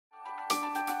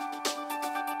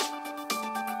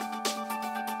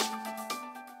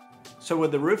So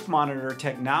with the roof monitor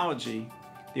technology,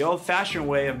 the old-fashioned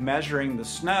way of measuring the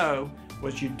snow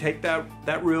was you'd take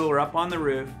that ruler up on the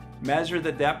roof, measure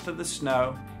the depth of the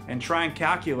snow, and try and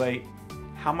calculate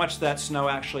how much that snow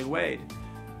actually weighed.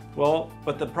 Well,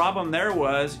 but the problem there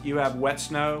was you have wet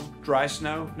snow, dry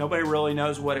snow, nobody really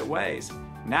knows what it weighs.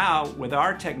 Now, with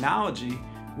our technology,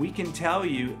 we can tell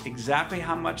you exactly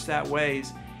how much that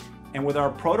weighs, and with our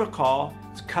protocol,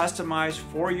 it's customized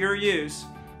for your use.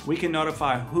 We can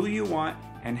notify who you want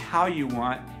and how you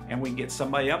want, and we can get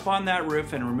somebody up on that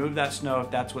roof and remove that snow if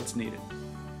that's what's needed.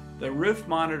 The Roof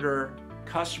Monitor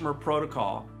customer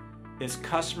protocol is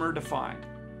customer defined.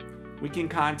 We can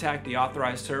contact the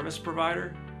authorized service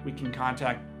provider, we can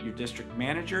contact your district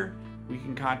manager, we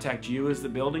can contact you as the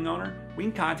building owner, we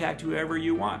can contact whoever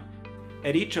you want.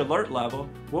 At each alert level,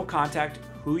 we'll contact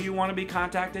who you want to be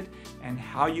contacted and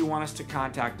how you want us to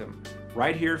contact them,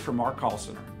 right here from our call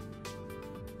center.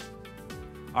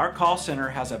 Our call center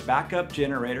has a backup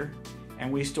generator,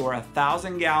 and we store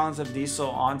 1,000 gallons of diesel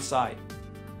on site.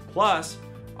 Plus,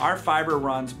 our fiber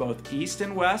runs both east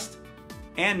and west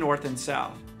and north and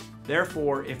south.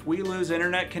 Therefore, if we lose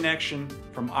internet connection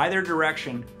from either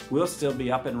direction, we'll still be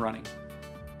up and running.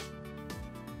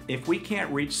 If we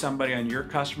can't reach somebody on your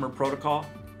customer protocol,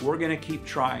 we're going to keep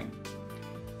trying.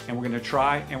 And we're going to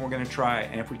try and we're going to try.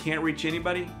 And if we can't reach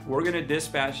anybody, we're going to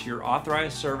dispatch your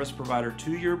authorized service provider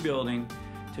to your building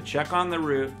to check on the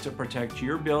roof to protect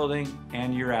your building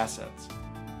and your assets.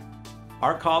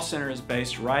 Our call center is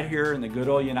based right here in the good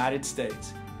old United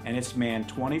States, and it's manned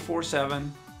 24/7,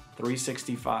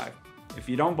 365. If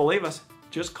you don't believe us,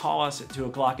 just call us at 2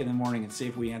 o'clock in the morning and see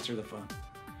if we answer the phone.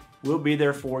 We'll be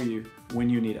there for you when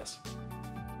you need us.